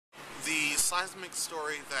Seismic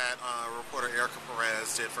story that reporter Erica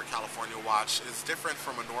Perez did for California Watch is different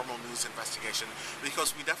from a normal news investigation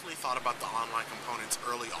because we definitely thought about the online components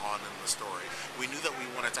early on in the story. We knew that we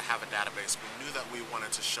wanted to have a database. We knew that we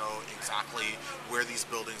wanted to show exactly where these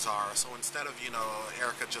buildings are. So instead of,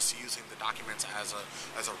 Erica just using the documents as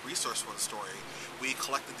a resource for the story, we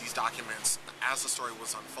collected these documents as the story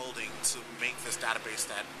was unfolding to make this database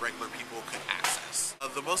that regular people could access.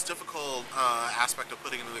 The most difficult aspect of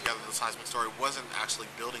putting together the Seismic story wasn't actually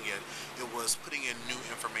building it, it was putting in new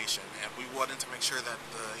information, and we wanted to make sure that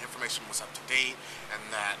the information was up to date and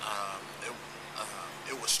that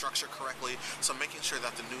it was structured correctly. So making sure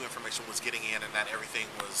that the new information was getting in and that everything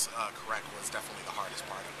was correct was definitely the hardest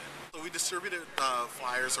part of it. So we distributed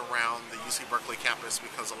flyers around the UC Berkeley campus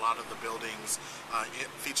because a lot of the buildings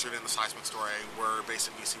featured in the Seismic story were based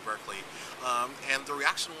in UC Berkeley. And the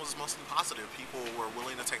reaction was mostly positive. People were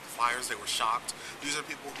willing to take the flyers. They were shocked. These are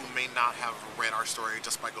people who may not have read our story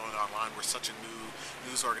just by going online. We're such a new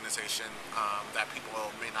news organization that people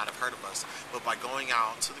may not have heard of us. But by going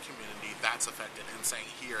out to the community, that's affected, and saying,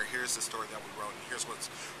 here's the story that we wrote, and here's what's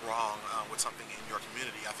wrong with something in your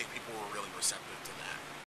community, I think people were really receptive to that.